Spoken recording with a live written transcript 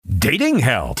dating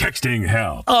help, Texting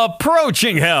help.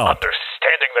 approaching help.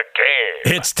 Understanding the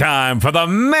game. It's time for the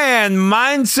Man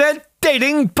Mindset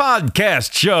Dating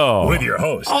Podcast Show. With your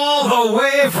host, all the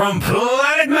way from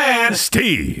Planet Man,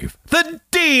 Steve, the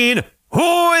Dean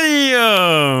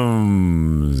Williams.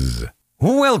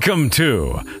 Welcome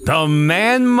to the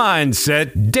Man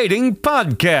Mindset Dating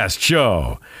Podcast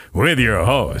Show with your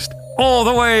host, all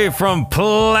the way from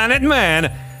Planet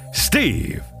Man,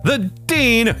 Steve, the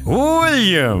Dean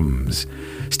Williams.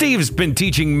 Steve's been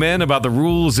teaching men about the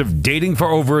rules of dating for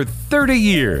over 30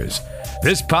 years.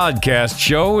 This podcast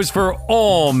show is for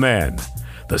all men.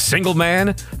 The single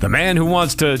man, the man who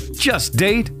wants to just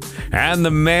date, and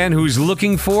the man who's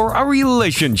looking for a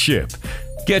relationship.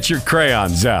 Get your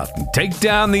crayons out and take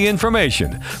down the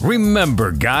information.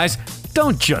 Remember, guys,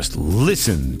 don't just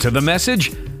listen to the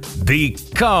message,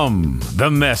 become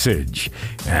the message.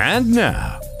 And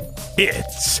now,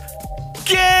 it's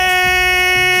game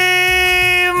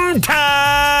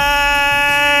time!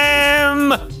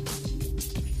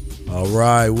 All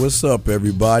right, what's up,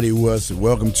 everybody?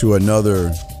 Welcome to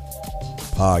another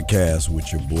podcast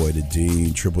with your boy, the Dean,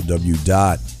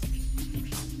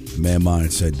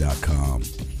 www.manmindset.com.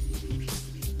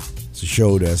 It's a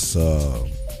show that's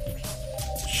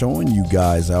showing you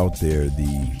guys out there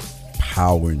the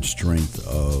power and strength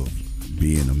of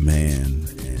being a man,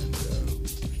 and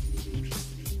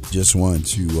just wanted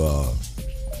to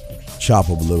chop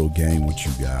up a little game with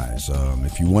you guys.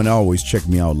 If you want to always check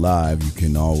me out live, you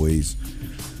can always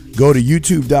go to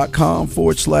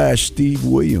youtube.com/Steve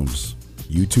Williams.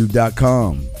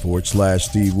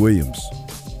 youtube.com/Steve Williams.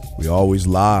 We always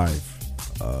live,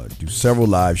 do several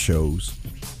live shows.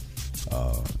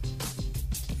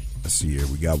 Let's see here.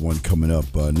 We got one coming up,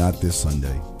 not this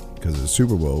Sunday because of the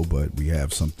Super Bowl, but we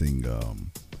have something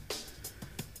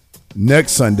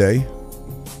next Sunday.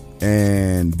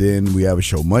 And then we have a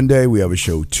show Monday, we have a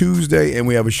show Tuesday, and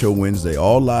we have a show Wednesday.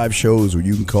 All live shows where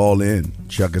you can call in,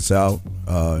 check us out.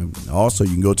 Also, you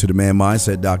can go to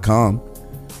themanmindset.com.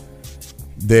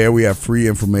 There we have free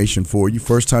information for you.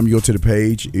 First time you go to the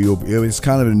page, it's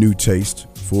kind of a new taste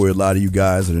for a lot of you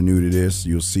guys that are new to this.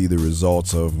 You'll see the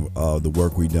results of the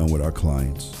work we've done with our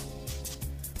clients.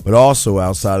 But also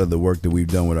outside of the work that we've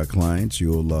done with our clients,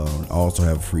 you'll also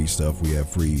have free stuff. We have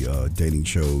free dating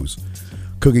shows,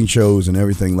 cooking shows, and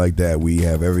everything like that. We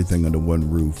have everything under one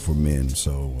roof for men.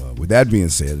 So with that being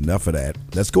said, enough of that.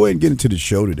 Let's go ahead and get into the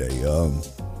show today. A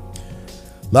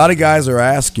lot of guys are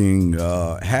asking,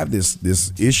 have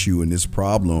this issue and this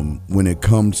problem when it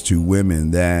comes to women,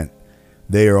 that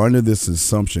they are under this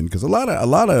assumption, because a lot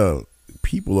of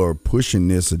people are pushing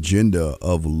this agenda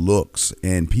of looks,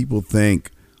 and people think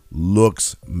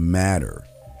looks matter.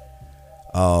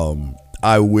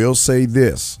 I will say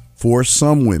this. For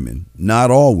some women,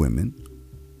 not all women,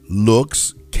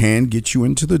 looks can get you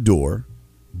into the door,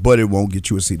 but it won't get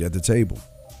you a seat at the table.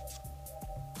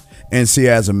 And see,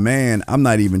 as a man, I'm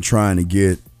not even trying to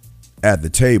get at the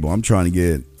table. I'm trying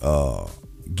to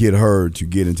get her to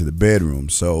get into the bedroom.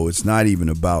 So it's not even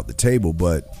about the table,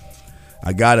 but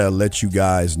I gotta let you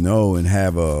guys know and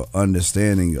have a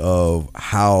understanding of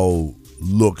how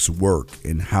looks work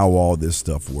and how all this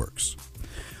stuff works.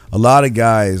 A lot of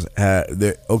guys are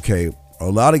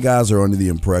under the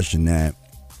impression that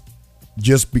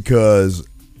just because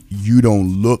you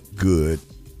don't look good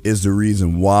is the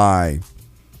reason why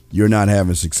you're not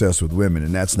having success with women.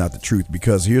 And that's not the truth,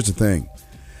 because here's the thing.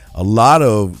 A lot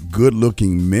of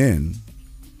good-looking men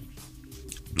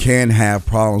can have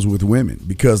problems with women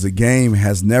because the game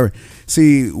has never...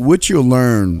 See, what you'll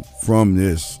learn from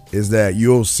this is that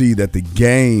you'll see that the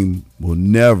game will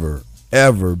never,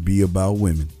 ever be about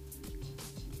women.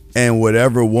 And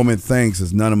whatever a woman thinks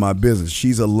is none of my business.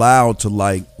 She's allowed to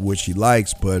like what she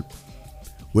likes, but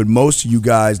what most of you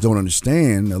guys don't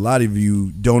understand, a lot of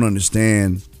you don't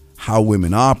understand how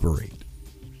women operate.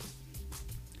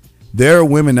 There are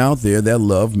women out there that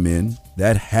love men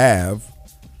that have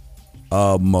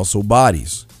muscle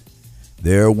bodies.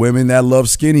 There are women that love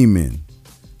skinny men.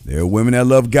 There are women that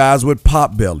love guys with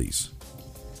pop bellies.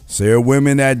 There are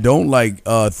women that don't like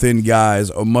thin guys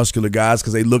or muscular guys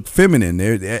because they look feminine.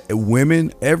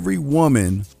 Every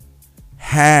woman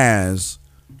has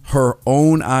her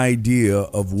own idea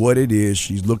of what it is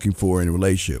she's looking for in a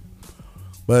relationship.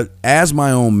 But as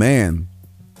my own man,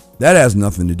 that has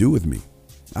nothing to do with me.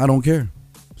 I don't care.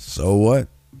 So what?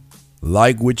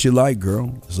 Like what you like,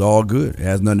 girl. It's all good. It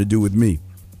has nothing to do with me.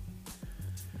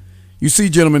 You see,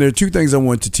 gentlemen, there are two things I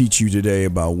want to teach you today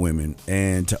about women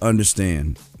and to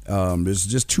understand. There's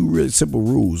just two really simple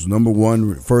rules. Number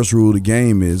one, first rule of the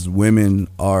game is women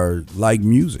are like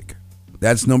music.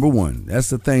 That's number one. That's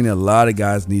the thing that a lot of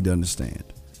guys need to understand.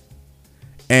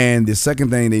 And the second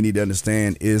thing they need to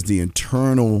understand is the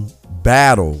internal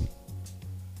battle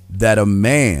that a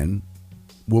man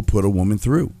will put a woman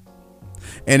through.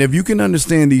 And if you can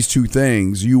understand these two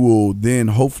things, you will then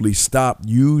hopefully stop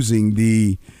using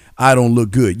the I don't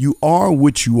look good. You are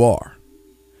what you are.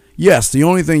 Yes, the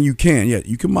only thing you can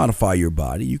modify your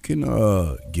body. You can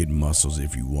get muscles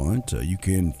if you want. You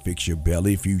can fix your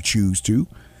belly if you choose to.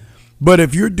 But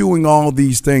if you're doing all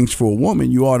these things for a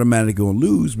woman, you automatically going to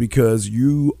lose because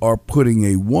you are putting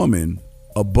a woman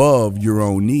above your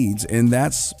own needs. And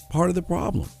that's part of the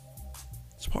problem.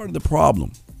 It's part of the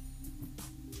problem.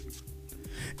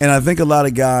 And I think a lot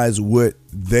of guys, what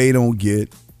they don't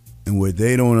get and what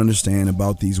they don't understand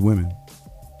about these women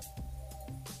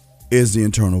is the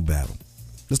internal battle.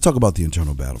 Let's talk about the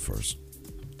internal battle first.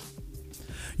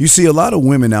 You see, a lot of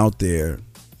women out there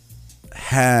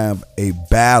have a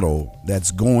battle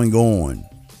that's going on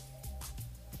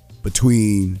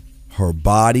between her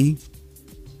body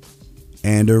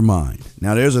and her mind.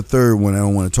 Now, there's a third one I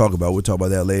don't want to talk about. We'll talk about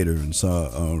that later. And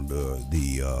so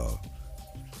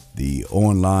the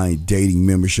online dating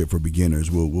membership for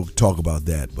beginners. We'll talk about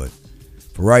that. But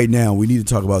for right now, we need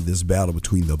to talk about this battle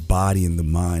between the body and the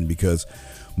mind, because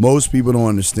most people don't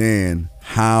understand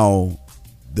how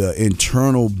the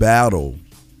internal battle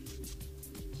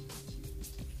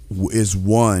is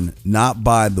won not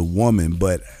by the woman,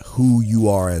 but who you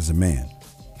are as a man.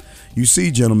 You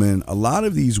see, gentlemen, a lot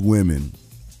of these women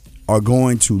are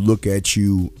going to look at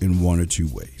you in one or two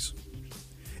ways.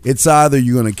 It's either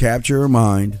you're going to capture her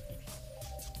mind,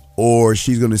 or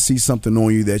she's going to see something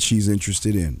on you that she's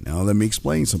interested in. Now, let me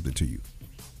explain something to you.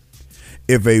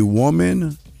 If a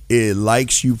woman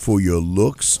likes you for your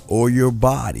looks or your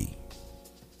body,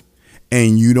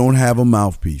 and you don't have a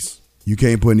mouthpiece, you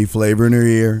can't put any flavor in her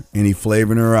ear, any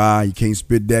flavor in her eye, you can't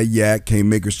spit that yak, can't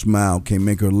make her smile, can't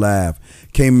make her laugh,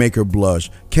 can't make her blush,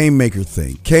 can't make her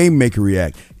think, can't make her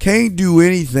react, can't do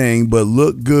anything but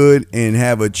look good and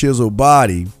have a chiseled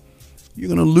body, you're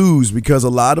going to lose, because a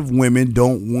lot of women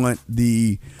don't want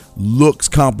the looks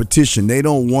competition. They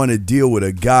don't want to deal with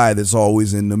a guy that's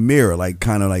always in the mirror, like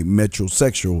kind of like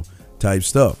metrosexual type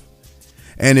stuff.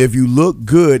 And if you look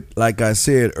good, like I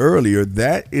said earlier,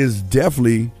 that is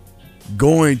definitely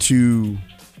going to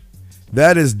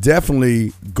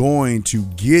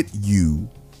get you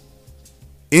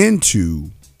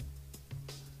into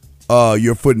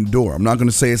your foot in the door. I'm not going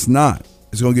to say it's not.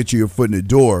 It's going to get you your foot in the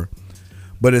door,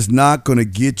 but it's not going to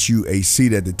get you a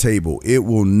seat at the table. It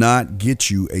will not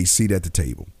get you a seat at the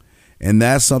table. And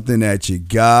that's something that you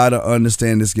got to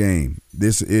understand this game.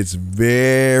 It's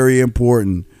very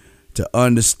important to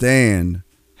understand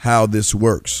how this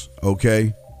works,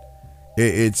 okay?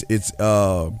 It's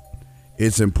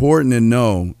important to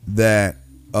know that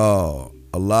a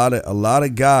lot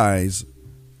of guys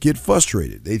get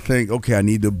frustrated. They think, okay, I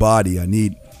need the body. I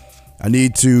need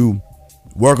to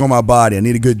work on my body. I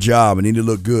need a good job. I need to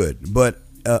look good. But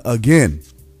again,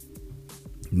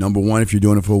 number one, if you're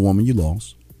doing it for a woman, you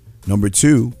lost. Number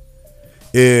two,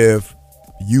 if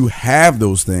you have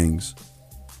those things,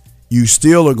 you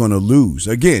still are going to lose.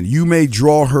 Again, you may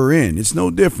draw her in. It's no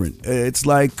different. It's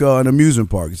like an amusement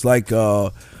park. It's like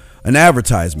an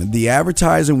advertisement. The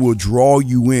advertising will draw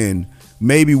you in,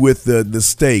 maybe with the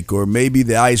steak or maybe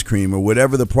the ice cream or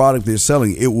whatever the product they're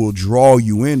selling. It will draw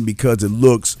you in because it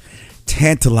looks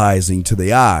tantalizing to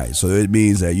the eye. So it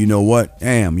means that, you know what,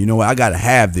 I got to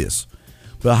have this.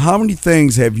 But how many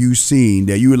things have you seen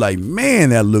that you were like, man,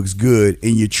 that looks good,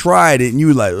 and you tried it and you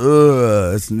were like,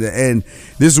 ugh. And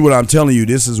this is what I'm telling you.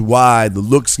 This is why the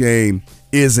looks game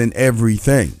isn't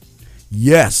everything.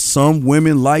 Yes, some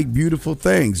women like beautiful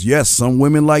things. Yes, some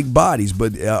women like bodies.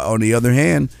 But on the other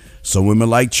hand, some women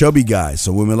like chubby guys.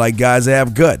 Some women like guys that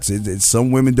have guts. Some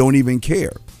women don't even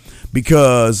care,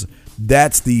 because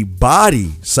that's the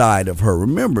body side of her.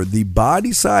 Remember, the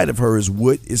body side of her is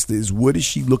what is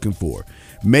she looking for?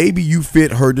 Maybe you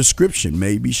fit her description.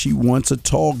 Maybe she wants a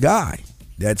tall guy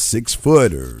that's 6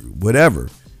 foot or whatever.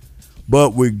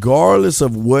 But regardless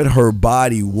of what her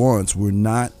body wants, we're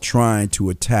not trying to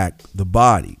attack the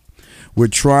body. We're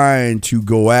trying to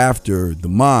go after the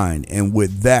mind. And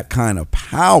with that kind of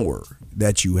power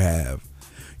that you have,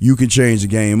 you can change the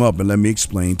game up. And let me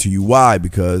explain to you why,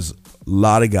 because a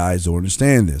lot of guys don't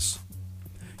understand this.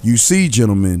 You see,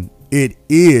 gentlemen, it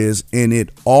is and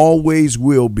it always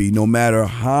will be, no matter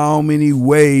how many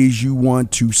ways you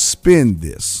want to spin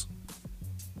this.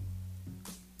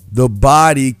 The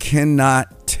body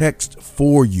cannot text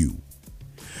for you.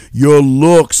 Your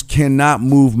looks cannot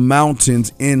move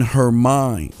mountains in her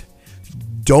mind.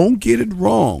 Don't get it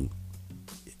wrong.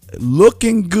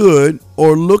 looking good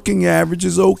or looking average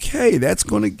is okay. That's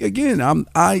going to, again,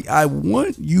 I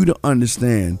want you to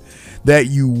understand that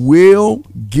you will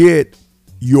get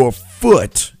your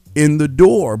foot in the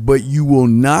door, but you will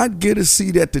not get a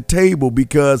seat at the table,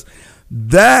 because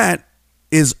that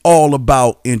is all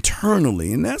about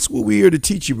internally. And that's what we're here to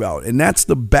teach you about. And that's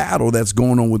the battle that's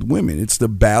going on with women. It's the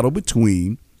battle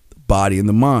between the body and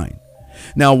the mind.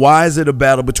 Now, why is it a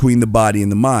battle between the body and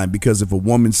the mind? Because if a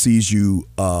woman sees you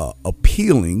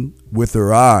appealing with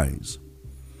her eyes,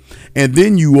 and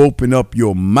then you open up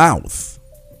your mouth,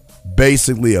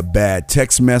 basically a bad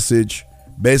text message,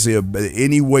 basically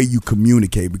any way you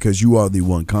communicate, because you are the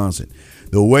one constant.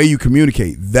 The way you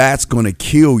communicate, that's going to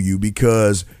kill you,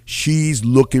 because she's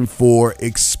looking for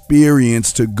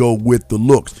experience to go with the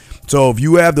looks. So if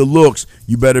you have the looks,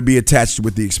 you better be attached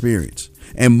with the experience.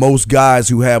 And most guys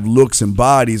who have looks and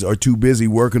bodies are too busy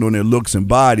working on their looks and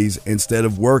bodies instead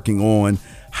of working on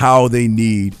how they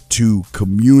need to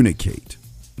communicate.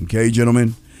 Okay,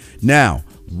 gentlemen? Now,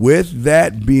 with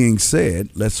that being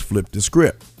said, let's flip the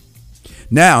script.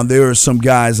 Now, there are some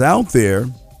guys out there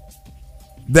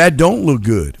that don't look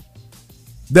good,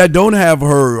 that don't have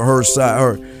her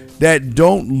side, that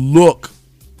don't look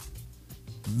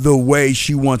the way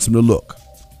she wants them to look.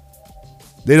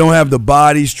 They don't have the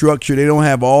body structure. They don't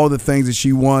have all the things that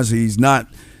she wants. He's not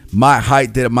my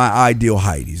height, that my ideal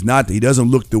height. He's not. He doesn't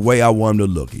look the way I want him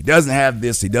to look. He doesn't have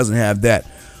this. He doesn't have that.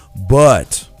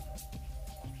 But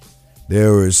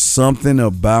there is something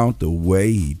about the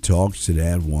way he talks to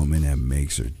that woman that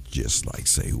makes her just like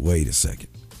say, wait a second.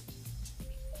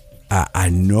 I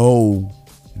know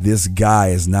this guy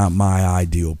is not my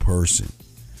ideal person,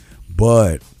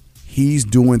 but he's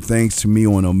doing things to me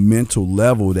on a mental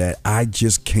level that I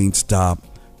just can't stop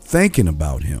thinking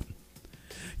about him.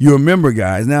 You remember,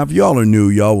 guys, now if y'all are new,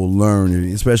 y'all will learn,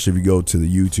 especially if you go to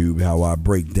the YouTube, how I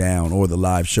break down, or the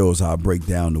live shows, how I break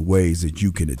down the ways that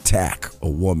you can attack a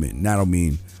woman. And I don't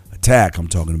mean attack, I'm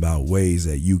talking about ways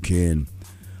that you can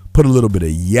put a little bit of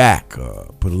yak,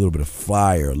 put a little bit of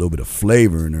fire, a little bit of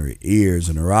flavor in her ears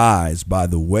and her eyes by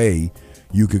the way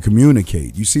you can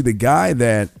communicate. You see, the guy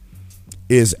that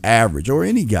is average, or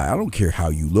any guy, I don't care how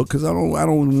you look, because I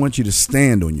don't want you to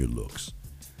stand on your looks.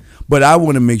 But I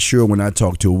want to make sure when I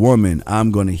talk to a woman,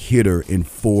 I'm going to hit her in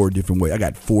 4 different ways. I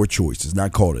got 4 choices, and I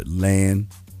call it land,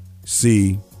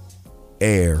 sea,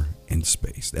 air, and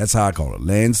space. That's how I call it: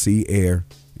 land, sea, air,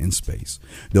 and space.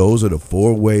 Those are the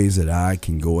 4 ways that I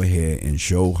can go ahead and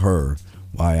show her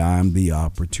why I'm the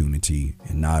opportunity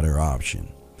and not her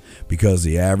option. Because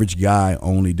the average guy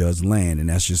only does land, and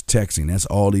that's just texting. That's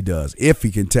all he does, if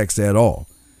he can text at all.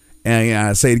 And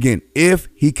I say it again, if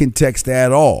he can text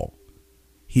at all,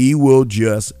 he will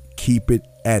just keep it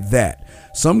at that.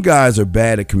 Some guys are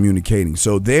bad at communicating,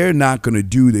 so they're not going to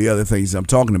do the other things I'm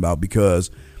talking about because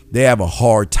they have a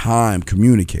hard time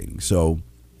communicating. So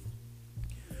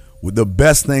the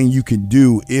best thing you can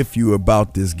do if you're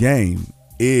about this game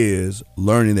is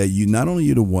learning that you not only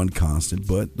you're the one constant,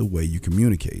 but the way you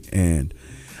communicate. And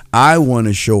I want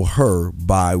to show her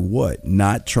by what?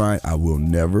 I will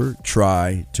never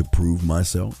try to prove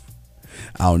myself.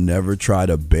 I'll never try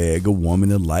to beg a woman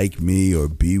to like me or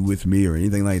be with me or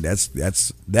anything like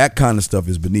that. That kind of stuff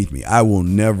is beneath me. I will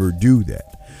never do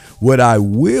that. What I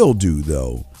will do,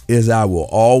 though, is I will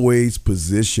always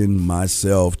position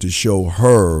myself to show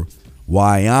her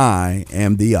why I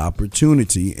am the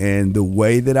opportunity. And the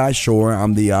way that I show her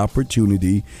I'm the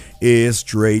opportunity is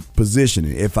straight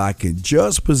positioning. If I can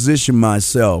just position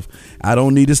myself, I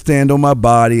don't need to stand on my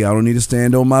body. I don't need to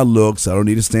stand on my looks. I don't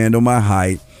need to stand on my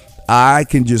height. I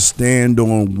can just stand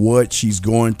on what she's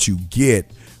going to get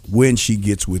when she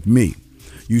gets with me.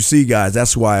 You see, guys,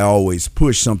 that's why I always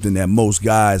push something that most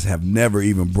guys have never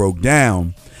even broke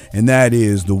down, and that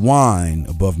is the wine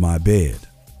above my bed,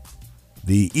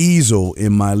 the easel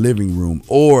in my living room,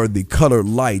 or the colored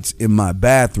lights in my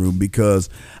bathroom, because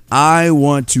I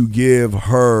want to give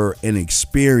her an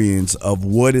experience of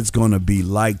what it's going to be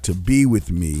like to be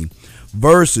with me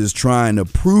versus trying to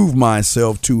prove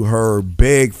myself to her,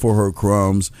 beg for her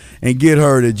crumbs, and get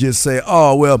her to just say,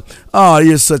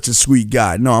 you're such a sweet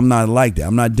guy. No, I'm not like that.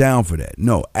 I'm not down for that.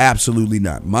 No, absolutely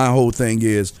not. My whole thing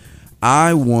is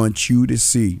I want you to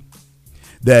see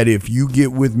that if you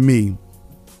get with me,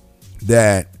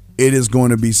 that it is going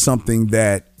to be something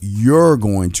that you're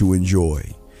going to enjoy.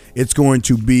 It's going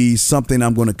to be something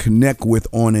I'm going to connect with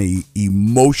on a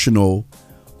emotional,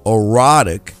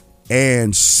 erotic,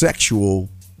 and sexual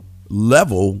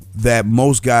level that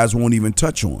most guys won't even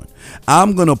touch on.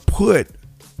 I'm going to put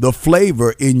the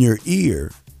flavor in your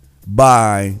ear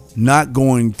by not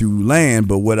going through land,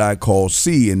 but what I call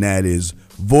sea, and that is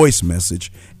voice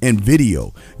message and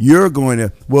video. You're going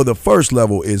to, well, the first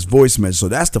level is voice message. So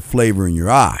that's the flavor in your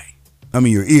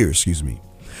your ear, excuse me.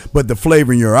 But the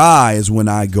flavor in your eye is when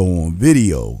I go on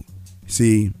video.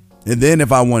 See? And then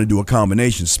if I want to do a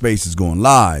combination, Space is going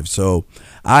live. So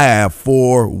I have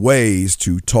 4 ways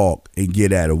to talk and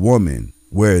get at a woman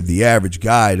where the average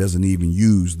guy doesn't even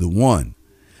use the one.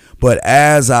 But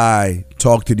as I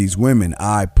talk to these women,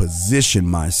 I position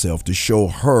myself to show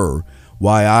her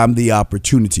why I'm the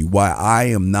opportunity, why I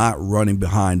am not running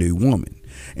behind a woman.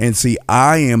 And see,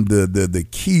 I am the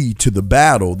key to the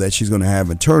battle that she's going to have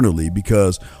internally,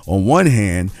 because on one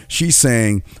hand, she's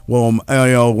saying, well,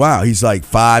 wow, he's like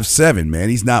 5'7", man.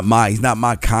 He's not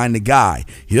my kind of guy.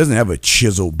 He doesn't have a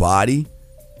chiseled body.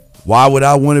 Why would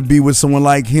I want to be with someone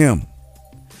like him?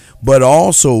 But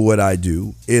also what I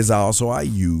do is I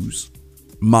use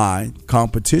my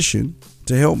competition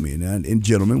to help me. And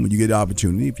gentlemen, when you get the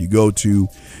opportunity, if you go to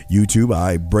YouTube,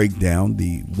 I break down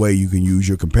the way you can use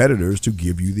your competitors to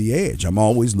give you the edge. I'm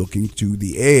always looking to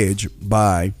the edge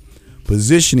by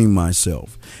positioning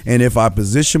myself. And if I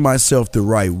position myself the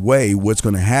right way, what's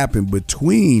going to happen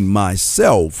between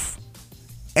myself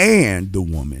and the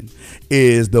woman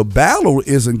is the battle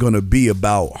isn't going to be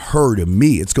about her to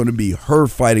me. It's going to be her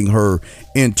fighting her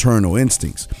internal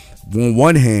instincts. On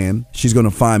one hand, she's going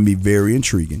to find me very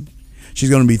intriguing. She's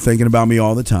going to be thinking about me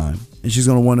all the time, and she's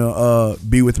going to want to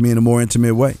be with me in a more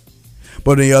intimate way.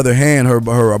 But on the other hand,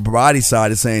 her body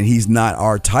side is saying he's not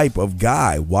our type of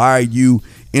guy. Why are you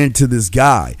into this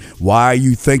guy? Why are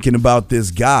you thinking about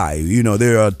this guy? You know,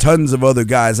 there are tons of other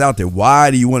guys out there. Why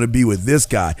do you want to be with this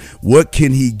guy? What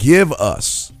can he give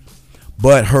us?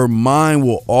 But her mind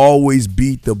will always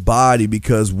beat the body,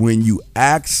 because when you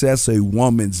access a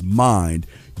woman's mind,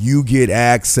 you get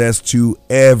access to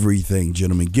everything,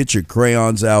 gentlemen. Get your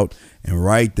crayons out and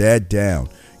write that down.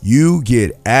 You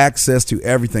get access to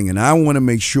everything. And I want to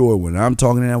make sure when I'm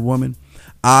talking to that woman,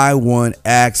 I want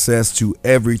access to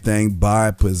everything by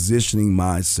positioning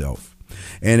myself.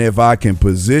 And if I can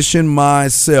position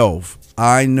myself,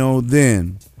 I know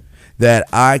then that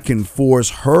I can force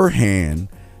her hand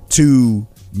to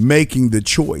making the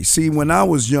choice. See, when I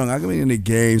was young, I've been in the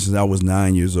game since I was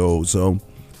 9 years old. So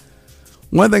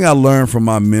one thing I learned from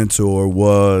my mentor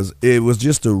was it was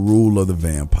just a rule of the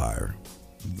vampire.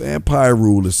 Vampire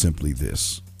rule is simply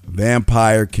this: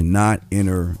 vampire cannot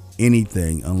enter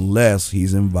anything unless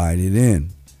he's invited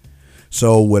in.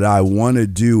 So what I want to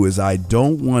do is I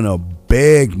don't want to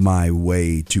beg my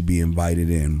way to be invited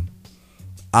in.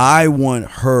 I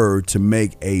want her to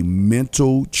make a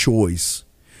mental choice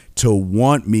to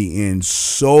want me in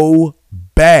so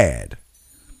bad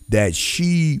that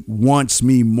she wants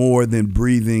me more than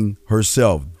breathing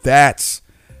herself. That's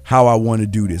how I want to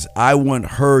do this. I want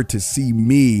her to see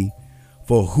me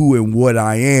for who and what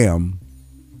I am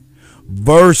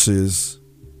versus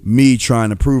me trying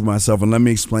to prove myself. And let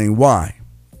me explain why.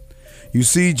 You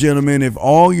see, gentlemen, if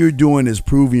all you're doing is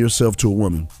proving yourself to a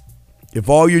woman, if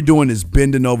all you're doing is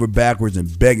bending over backwards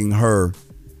and begging her,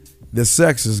 the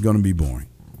sex is going to be boring.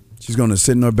 She's going to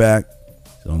sit in her back.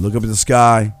 She's going to look up at the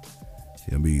sky.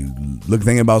 She'll be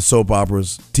thinking about soap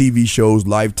operas, TV shows,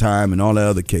 Lifetime, and all that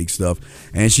other cake stuff.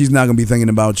 And she's not going to be thinking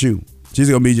about you. She's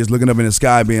going to be just looking up in the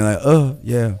sky being like,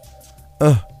 yeah,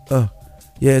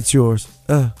 it's yours.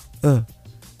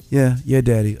 Yeah,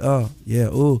 daddy. Yeah,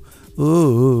 ooh.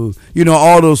 You know,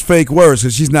 all those fake words,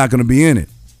 because she's not going to be in it.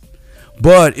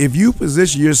 But if you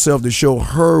position yourself to show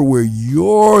her where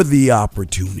you're the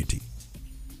opportunity,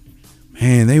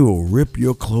 man, they will rip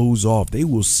your clothes off. They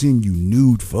will send you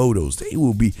nude photos. They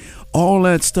will be all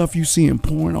that stuff you see in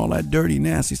porn, all that dirty,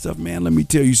 nasty stuff. Man, let me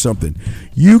tell you something.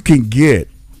 You can get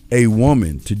a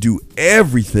woman to do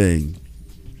everything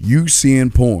you see in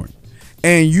porn,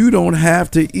 and you don't have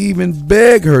to even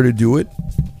beg her to do it,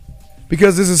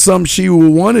 because this is something she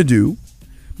will want to do,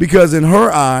 because in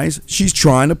her eyes, she's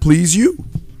trying to please you.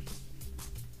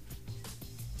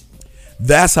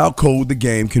 That's how cold the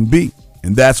game can be.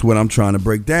 And that's what I'm trying to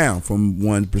break down from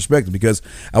one perspective, because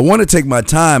I want to take my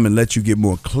time and let you get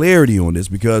more clarity on this,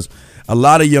 because a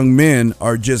lot of young men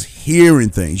are just hearing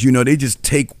things. You know, they just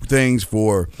take things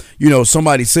for, you know,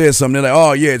 somebody says something. They're like,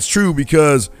 oh, yeah, it's true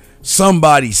because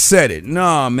somebody said it.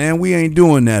 Nah, man, we ain't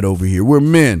doing that over here. We're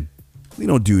men. We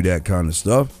don't do that kind of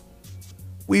stuff.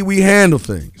 We handle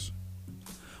things.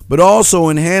 But also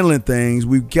in handling things,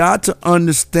 we've got to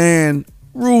understand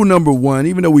rule number one,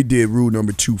 even though we did rule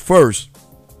number 2 first.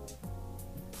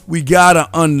 We got to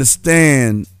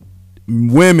understand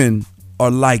women are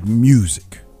like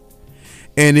music.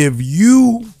 And if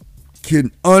you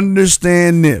can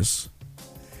understand this,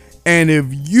 and if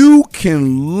you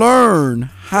can learn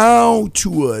how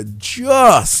to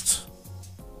adjust,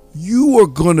 you are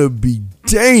going to be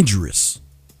dangerous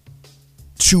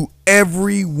to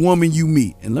every woman you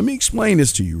meet. And let me explain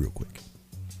this to you real quick.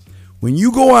 When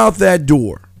you go out that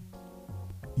door,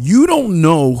 you don't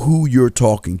know who you're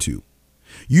talking to.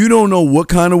 You don't know what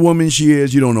kind of woman she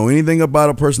is. You don't know anything about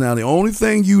her personality. The only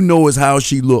thing you know is how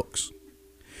she looks.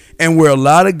 And where a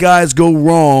lot of guys go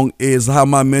wrong is how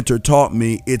my mentor taught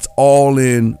me. It's all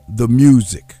in the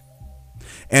music.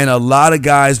 And a lot of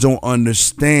guys don't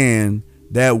understand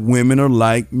that women are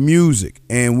like music.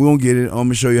 And we won't get it. I'm going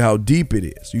to show you how deep it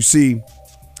is. You see,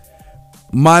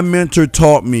 my mentor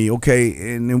taught me,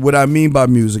 okay, and what I mean by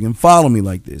music, and follow me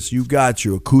like this. You got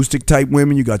your acoustic type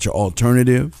women, you got your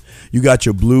alternative, you got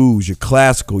your blues, your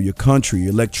classical, your country,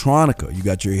 your electronica, you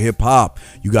got your hip hop,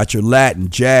 you got your Latin,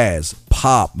 jazz,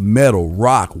 pop, metal,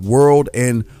 rock, world,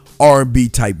 and R&B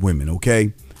type women,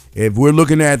 okay? If we're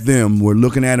looking at them, we're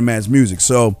looking at them as music.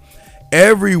 So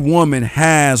every woman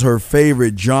has her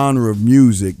favorite genre of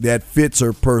music that fits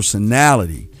her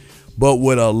personality. But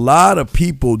what a lot of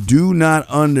people do not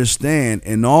understand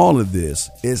in all of this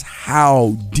is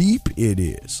how deep it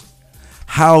is,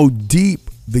 how deep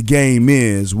the game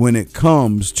is when it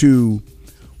comes to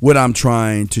what I'm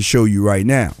trying to show you right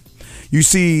now. You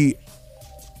see,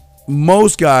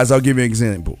 most guys, I'll give you an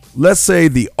example. Let's say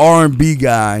the R&B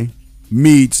guy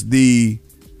meets the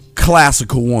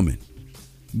classical woman.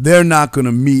 They're not going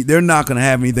to meet. They're not going to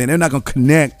have anything. They're not going to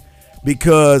connect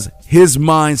because his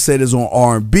mindset is on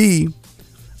R&B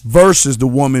versus the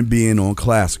woman being on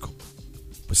classical.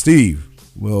 But Steve,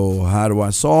 well, how do I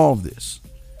solve this?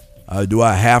 Do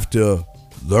I have to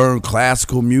learn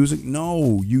classical music?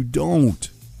 No, you don't.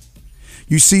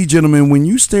 You see, gentlemen, when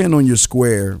you stand on your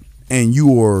square and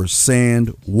you are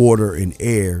sand, water, and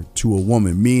air to a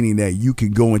woman, meaning that you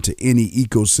can go into any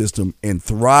ecosystem and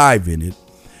thrive in it,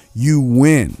 you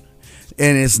win.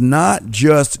 And it's not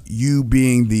just you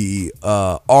being the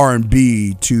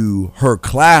R&B to her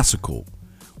classical.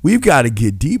 We've got to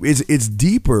get deep. It's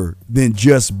deeper than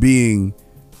just being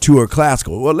to her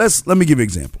classical. Well, let me give you an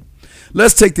example.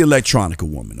 Let's take the electronica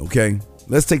woman, okay?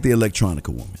 Let's take the electronica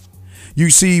woman. You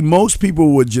see, most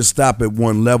people would just stop at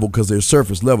one level because they're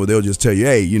surface level. They'll just tell you,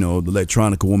 hey, you know, the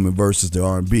electronica woman versus the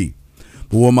R&B.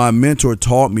 But what my mentor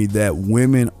taught me, that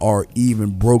women are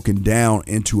even broken down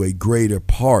into a greater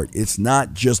part. It's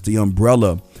not just the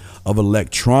umbrella of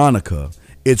electronica.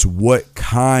 It's what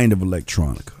kind of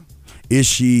electronica. Is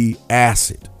she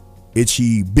acid? Is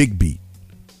she big beat?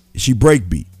 Is she break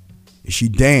beat? Is she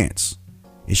dance?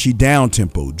 Is she down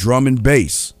tempo, drum and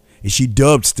bass? Is she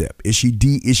dubstep? Is she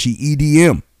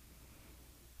EDM?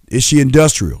 Is she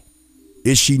industrial?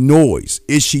 Is she noise?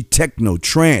 Is she techno,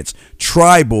 trance,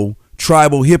 tribal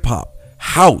hip hop,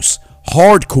 house,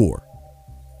 hardcore?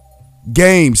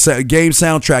 Game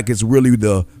soundtrack is really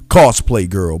the cosplay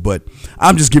girl, but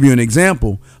I'm just giving you an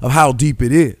example of how deep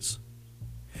it is.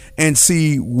 And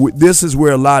see, this is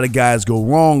where a lot of guys go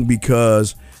wrong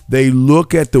because they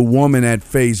look at the woman at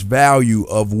face value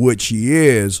of what she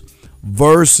is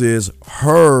versus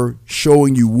her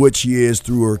showing you what she is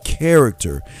through her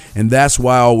character. And that's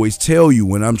why I always tell you,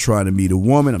 when I'm trying to meet a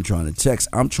woman, I'm trying to text,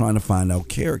 I'm trying to find out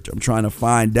character. I'm trying to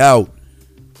find out,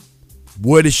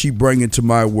 what is she bringing to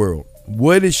my world?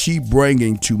 What is she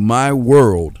bringing to my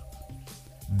world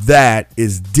that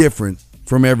is different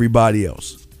from everybody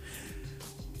else?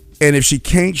 And if she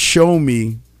can't show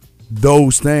me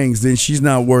those things, then she's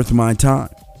not worth my time.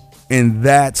 And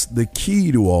that's the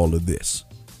key to all of this.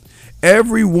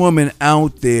 Every woman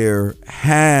out there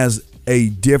has a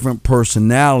different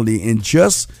personality, and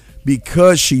just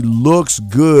because she looks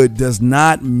good does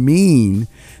not mean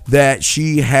that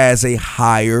she has a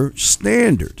higher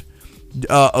standard.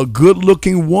 A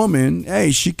good-looking woman, hey,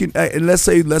 she can. Let's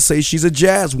say she's a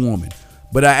jazz woman.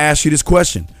 But I ask you this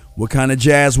question: what kind of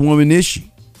jazz woman is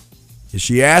she? Is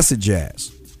she acid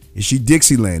jazz? Is she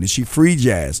Dixieland? Is she free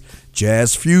jazz?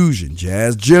 Jazz fusion,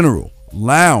 jazz general,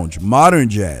 lounge, modern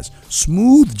jazz,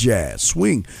 smooth jazz,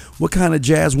 swing? What kind of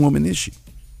jazz woman is she?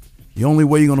 The only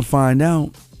way you're going to find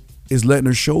out is letting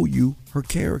her show you her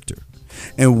character.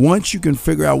 And once you can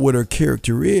figure out what her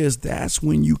character is, that's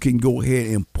when you can go ahead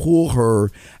and pull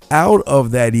her out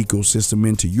of that ecosystem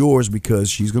into yours, because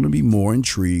she's going to be more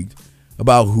intrigued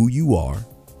about who you are,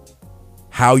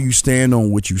 how you stand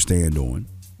on what you stand on.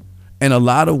 And a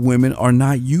lot of women are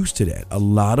not used to that. A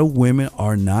lot of women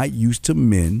are not used to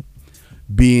men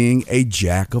being a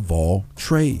jack of all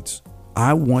trades.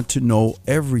 I want to know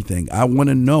everything. I want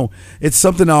to know. It's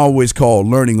something I always call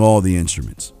learning all the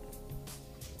instruments.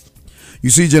 You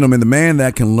see, gentlemen, the man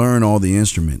that can learn all the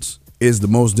instruments is the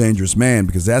most dangerous man,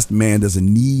 because that's the man doesn't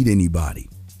need anybody.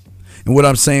 And what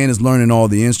I'm saying is learning all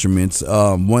the instruments.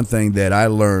 One thing that I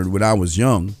learned when I was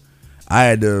young, I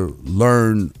had to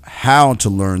learn how to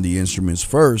learn the instruments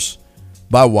first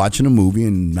by watching a movie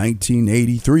in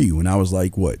 1983 when I was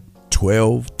like,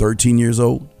 12, 13 years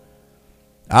old.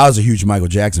 I was a huge Michael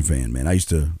Jackson fan, man. I used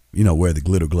to, wear the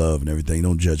glitter glove and everything.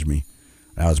 Don't judge me.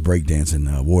 I was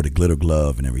breakdancing, wore the glitter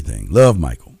glove and everything. Love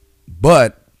Michael.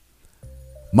 But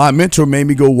my mentor made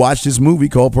me go watch this movie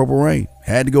called Purple Rain.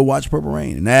 Had to go watch Purple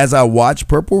Rain. And as I watched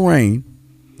Purple Rain,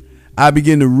 I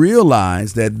began to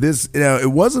realize that this,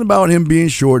 it wasn't about him being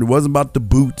short. It wasn't about the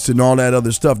boots and all that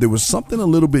other stuff. There was something a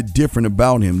little bit different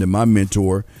about him that my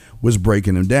mentor was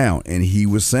breaking him down. And he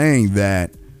was saying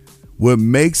that what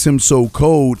makes him so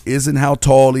cold isn't how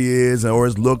tall he is or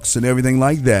his looks and everything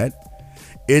like that.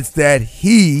 It's that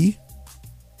he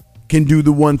can do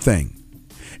the one thing,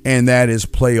 and that is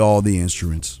play all the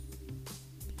instruments.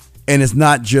 And it's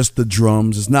not just the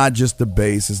drums. It's not just the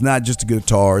bass. It's not just the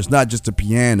guitar. It's not just the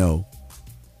piano.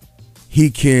 He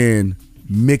can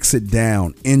mix it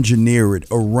down, engineer it,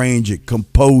 arrange it,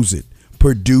 compose it,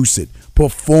 produce it,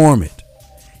 perform it.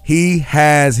 He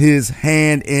has his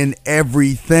hand in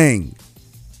everything.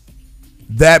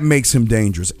 That makes him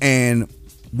dangerous. And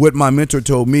what my mentor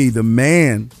told me, the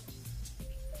man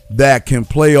that can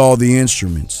play all the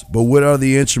instruments. But what are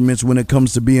the instruments when it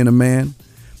comes to being a man?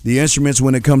 The instruments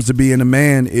when it comes to being a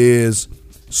man is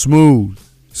smooth,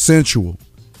 sensual,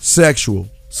 sexual,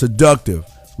 seductive,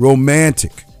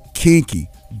 romantic, kinky,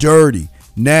 dirty,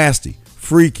 nasty,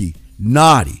 freaky,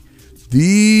 naughty.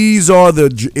 These are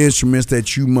the instruments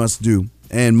that you must do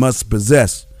and must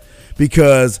possess,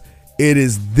 because it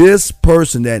is this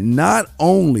person that not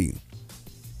only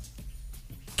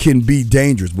can be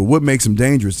dangerous, but what makes him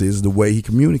dangerous is the way he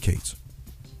communicates.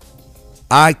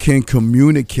 I can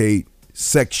communicate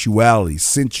sexuality,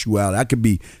 sensuality. I could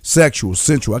be sexual,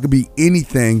 sensual. I could be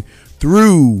anything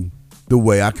through the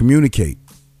way I communicate.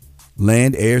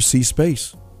 Land, air, sea,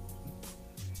 space.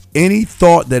 Any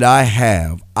thought that I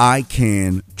have, I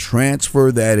can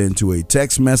transfer that into a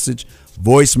text message,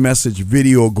 voice message,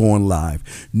 video going live,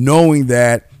 knowing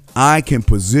that I can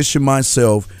position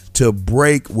myself to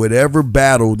break whatever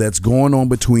battle that's going on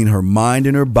between her mind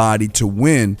and her body to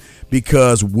win,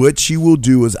 because what she will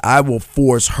do is I will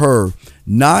force her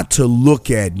not to look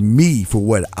at me for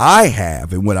what I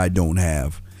have and what I don't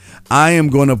have. I am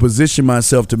going to position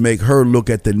myself to make her look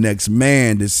at the next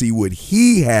man to see what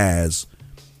he has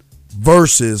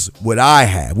versus what I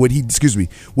have, what he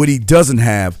doesn't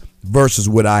have versus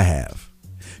what I have.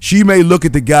 She may look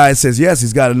at the guy and says, yes,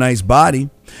 he's got a nice body,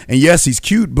 and yes, he's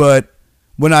cute, but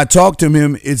when I talk to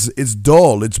him, it's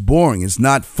dull, it's boring, it's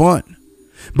not fun.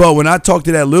 But when I talk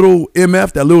to that little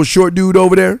MF, that little short dude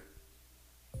over there,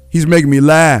 he's making me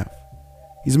laugh.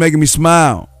 He's making me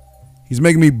smile. He's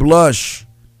making me blush.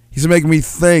 He's making me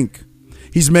think.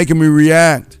 He's making me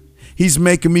react. He's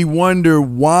making me wonder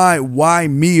why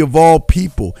me of all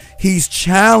people. He's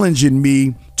challenging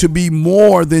me to be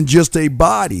more than just a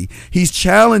body. He's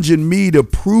challenging me to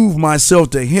prove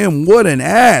myself to him. What an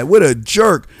ad, what a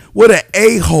jerk, what an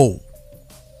a-hole.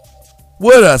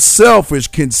 What a selfish,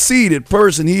 conceited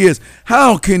person he is.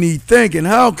 How can he think and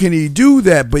how can he do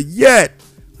that? But yet,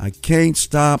 I can't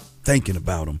stop thinking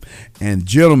about him. And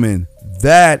gentlemen,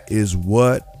 that is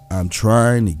what I'm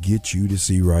trying to get you to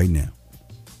see right now.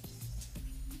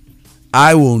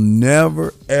 I will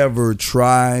never, ever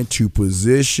try to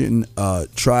position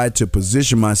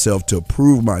myself to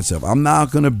prove myself. I'm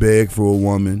not going to beg for a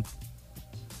woman.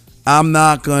 I'm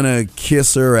not going to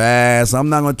kiss her ass. I'm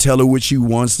not going to tell her what she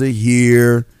wants to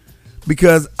hear,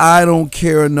 because I don't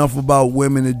care enough about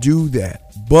women to do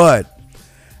that. But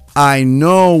I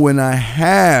know when I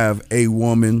have a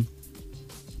woman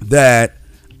that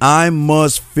I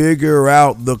must figure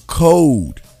out the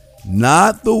code.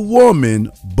 Not the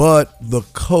woman, but the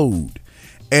code.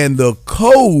 And the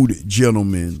code,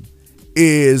 gentlemen,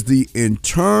 is the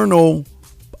internal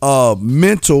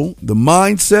mental, the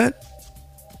mindset,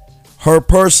 her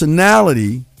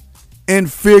personality,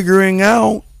 and figuring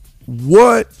out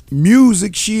what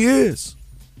music she is.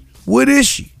 What is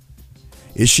she?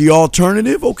 Is she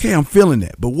alternative? Okay, I'm feeling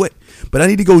that. But I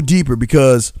need to go deeper,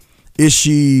 because is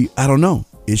she, I don't know.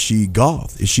 Is she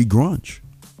goth? Is she grunge?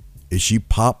 Is she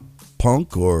pop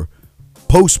punk or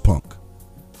post-punk?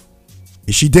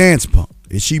 Is she dance punk?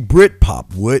 Is she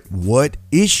Brit-pop? What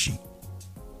is she?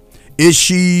 Is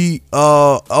she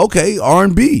okay,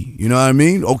 R&B? You know what I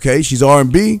mean? Okay, she's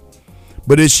R&B,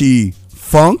 but is she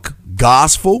funk,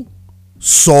 gospel,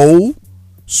 soul,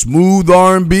 smooth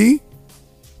R&B?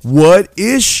 What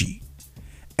is she?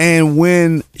 And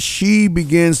when she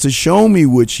begins to show me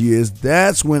what she is,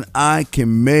 that's when I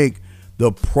can make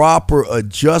the proper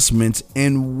adjustments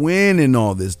and win in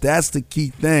all this. That's the key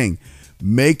thing.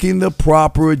 Making the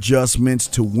proper adjustments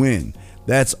to win.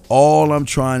 That's all I'm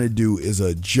trying to do is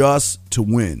adjust to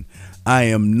win. I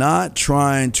am not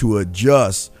trying to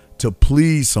adjust to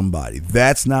please somebody.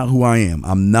 That's not who I am.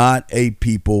 I'm not a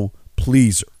people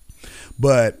pleaser.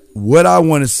 But what I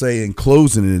want to say in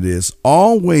closing it is,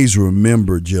 always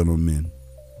remember, gentlemen,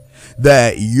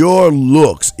 that your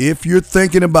looks, if you're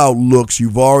thinking about looks,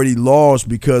 you've already lost,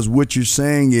 because what you're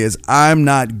saying is, I'm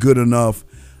not good enough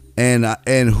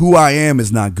and who I am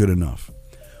is not good enough.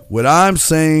 What I'm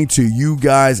saying to you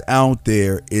guys out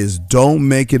there is, don't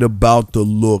make it about the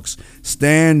looks.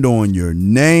 Stand on your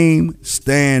name,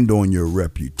 stand on your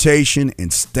reputation,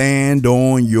 and stand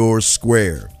on your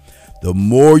square. The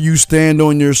more you stand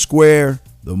on your square,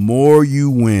 the more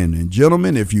you win. And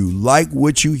gentlemen, if you like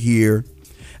what you hear,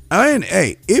 and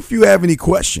hey, if you have any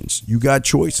questions, you got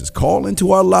choices. Call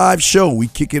into our live show. We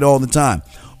kick it all the time.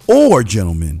 Or,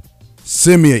 gentlemen,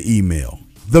 send me an email,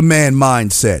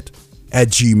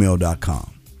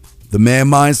 themanmindset@gmail.com.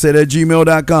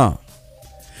 themanmindset@gmail.com.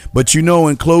 But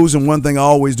in closing, one thing I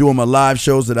always do on my live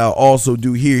shows that I also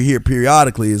do here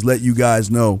periodically is let you guys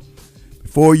know,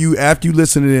 after you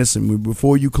listen to this and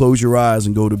before you close your eyes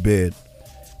and go to bed,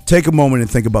 take a moment and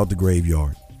think about the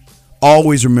graveyard.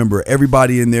 Always remember,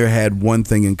 everybody in there had one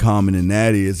thing in common, and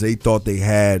that is they thought they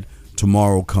had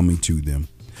tomorrow coming to them.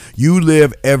 You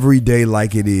live every day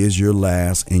like it is your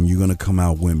last, and you're going to come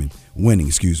out winning.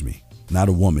 Not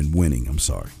a woman, winning, I'm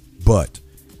sorry. But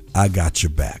I got your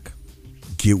back.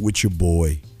 Get with your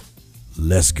boy.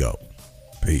 Let's go.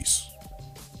 Peace.